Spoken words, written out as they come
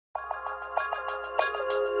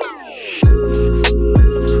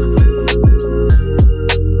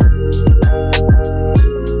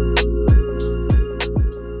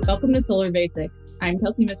Welcome to Solar Basics. I'm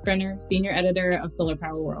Kelsey Misbrenner, Senior Editor of Solar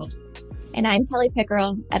Power World. And I'm Kelly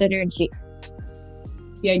Pickerel, Editor-in-Chief.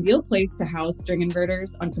 The ideal place to house string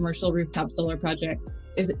inverters on commercial rooftop solar projects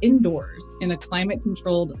is indoors in a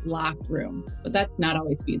climate-controlled, locked room, but that's not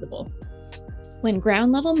always feasible. When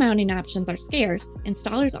ground-level mounting options are scarce,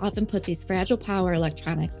 installers often put these fragile power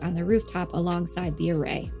electronics on the rooftop alongside the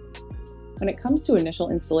array. When it comes to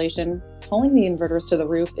initial installation, hauling the inverters to the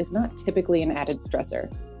roof is not typically an added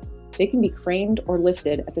stressor. They can be craned or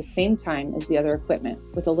lifted at the same time as the other equipment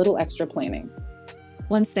with a little extra planning.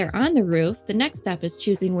 Once they're on the roof, the next step is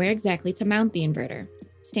choosing where exactly to mount the inverter.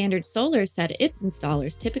 Standard Solar said its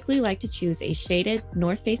installers typically like to choose a shaded,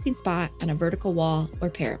 north-facing spot on a vertical wall or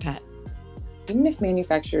parapet. Even if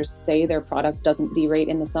manufacturers say their product doesn't derate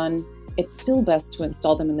in the sun, it's still best to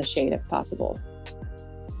install them in the shade if possible.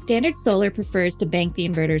 Standard Solar prefers to bank the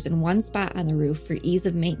inverters in one spot on the roof for ease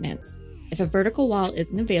of maintenance. If a vertical wall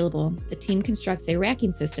isn't available, the team constructs a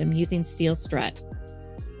racking system using steel strut.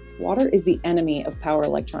 Water is the enemy of power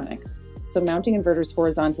electronics, so mounting inverters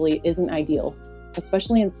horizontally isn't ideal,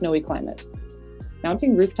 especially in snowy climates.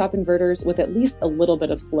 Mounting rooftop inverters with at least a little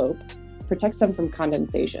bit of slope protects them from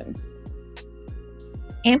condensation.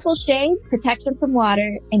 Ample shade, protection from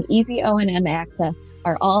water, and easy O&M access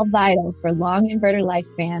are all vital for long inverter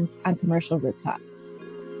lifespans on commercial rooftops.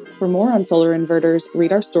 For more on solar inverters,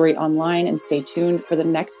 read our story online and stay tuned for the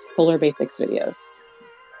next Solar Basics videos.